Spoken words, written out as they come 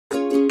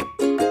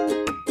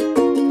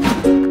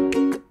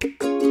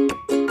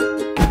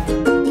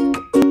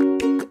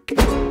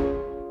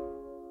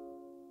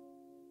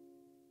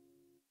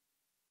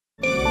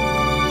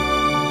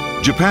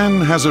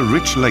Japan has a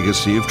rich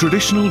legacy of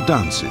traditional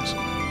dances,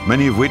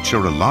 many of which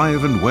are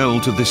alive and well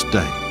to this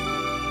day.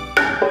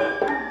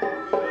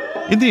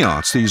 In the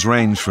arts, these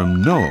range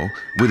from No,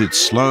 with its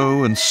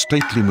slow and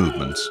stately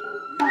movements,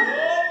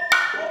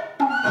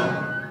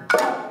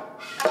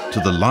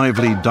 to the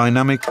lively,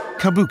 dynamic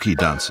Kabuki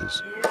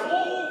dances.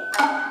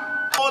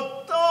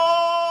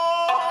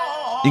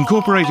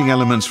 Incorporating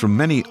elements from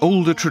many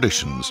older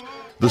traditions,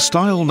 the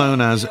style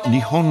known as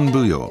Nihon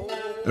Buyo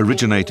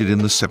originated in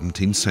the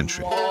 17th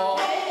century.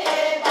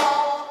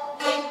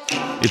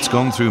 It's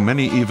gone through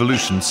many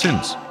evolutions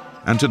since,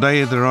 and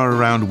today there are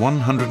around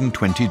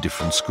 120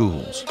 different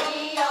schools.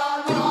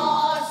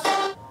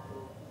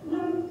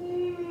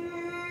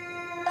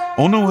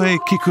 Onoe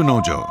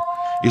Kikunojo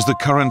is the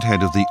current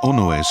head of the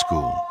Onoe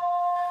school.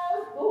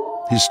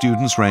 His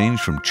students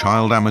range from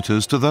child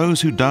amateurs to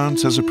those who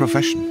dance as a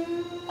profession.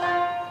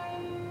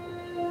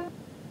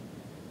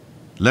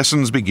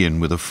 Lessons begin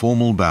with a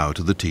formal bow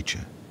to the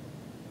teacher.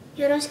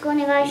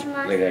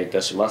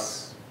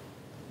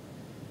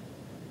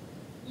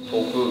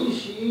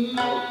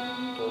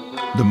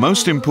 The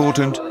most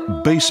important,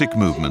 basic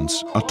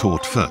movements are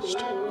taught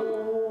first.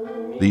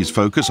 These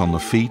focus on the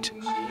feet,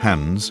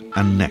 hands,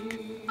 and neck.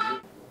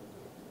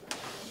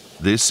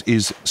 This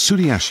is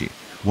suriashi,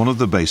 one of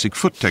the basic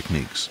foot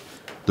techniques.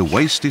 The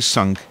waist is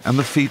sunk and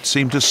the feet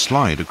seem to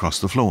slide across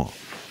the floor.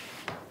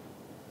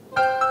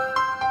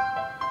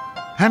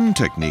 Hand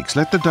techniques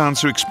let the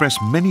dancer express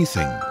many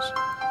things.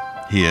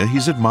 Here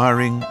he's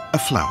admiring a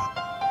flower.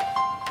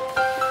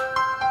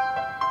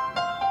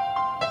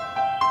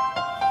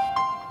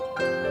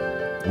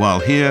 While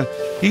here,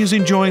 he is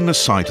enjoying the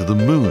sight of the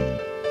moon.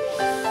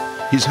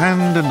 His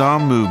hand and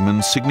arm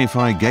movements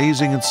signify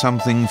gazing at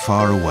something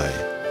far away.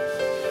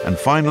 And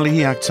finally,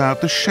 he acts out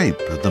the shape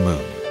of the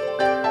moon.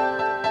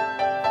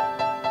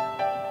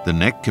 The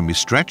neck can be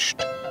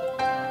stretched,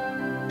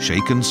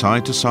 shaken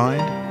side to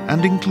side,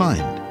 and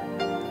inclined.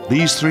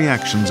 These three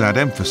actions add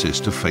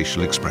emphasis to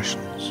facial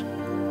expressions.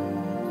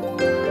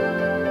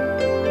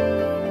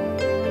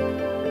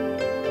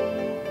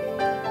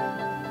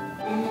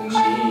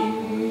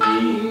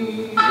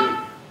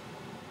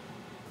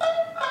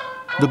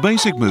 The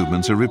basic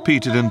movements are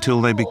repeated until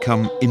they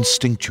become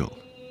instinctual.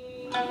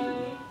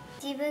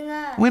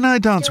 When I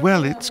dance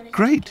well, it's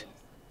great.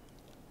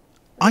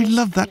 I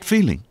love that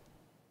feeling.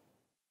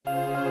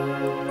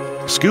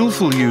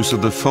 Skillful use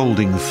of the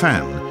folding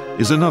fan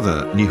is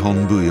another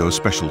Nihon Buyo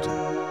specialty.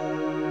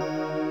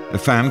 A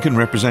fan can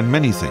represent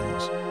many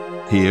things.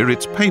 Here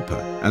it's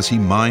paper, as he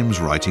mimes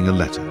writing a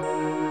letter.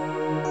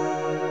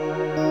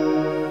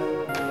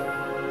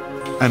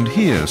 And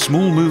here,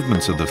 small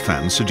movements of the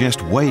fan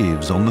suggest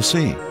waves on the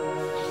sea.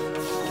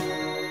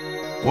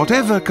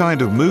 Whatever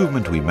kind of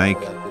movement we make,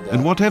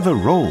 and whatever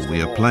role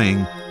we are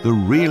playing, the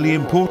really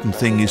important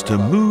thing is to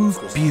move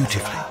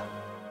beautifully.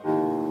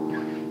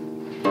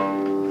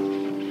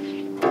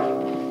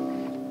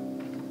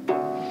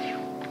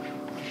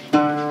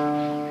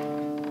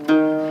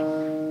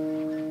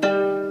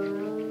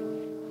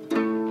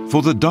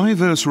 For the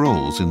diverse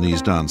roles in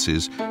these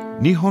dances,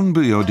 Nihon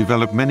Buyo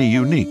developed many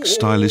unique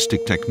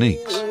stylistic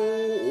techniques.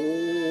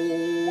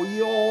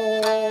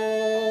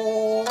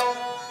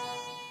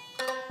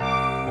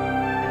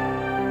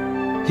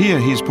 Here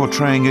he's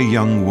portraying a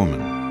young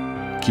woman,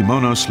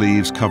 kimono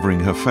sleeves covering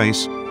her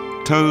face,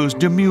 toes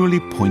demurely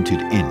pointed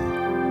in.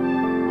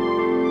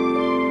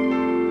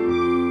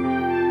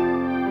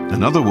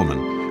 Another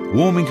woman,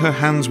 warming her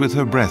hands with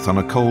her breath on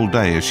a cold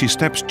day as she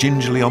steps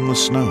gingerly on the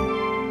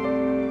snow.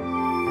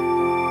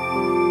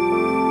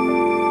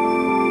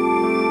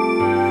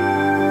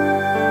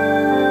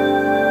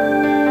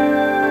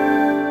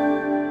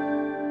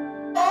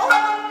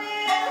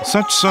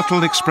 Such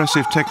subtle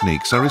expressive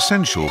techniques are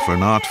essential for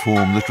an art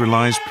form that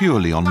relies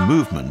purely on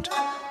movement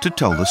to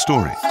tell the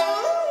story.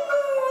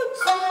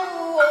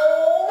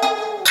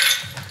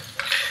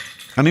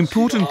 An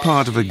important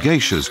part of a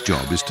geisha's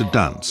job is to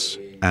dance,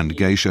 and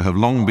geisha have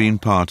long been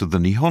part of the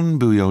Nihon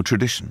Buyo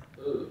tradition.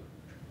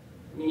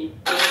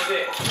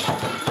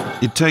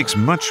 It takes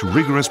much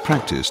rigorous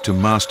practice to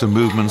master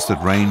movements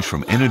that range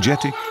from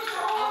energetic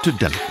to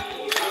delicate.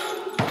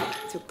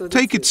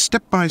 Take it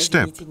step by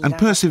step and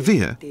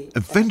persevere.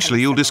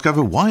 Eventually you'll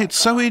discover why it's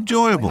so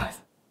enjoyable.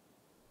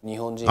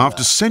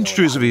 After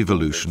centuries of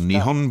evolution,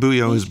 Nihon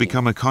Buyo has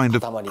become a kind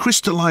of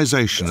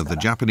crystallization of the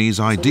Japanese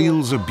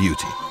ideals of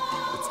beauty.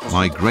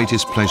 My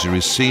greatest pleasure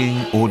is seeing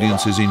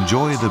audiences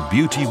enjoy the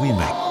beauty we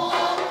make.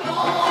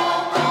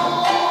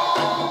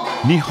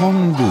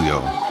 Nihon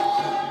Buyo,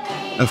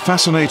 a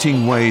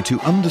fascinating way to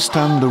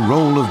understand the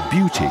role of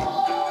beauty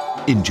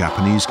in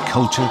Japanese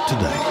culture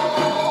today.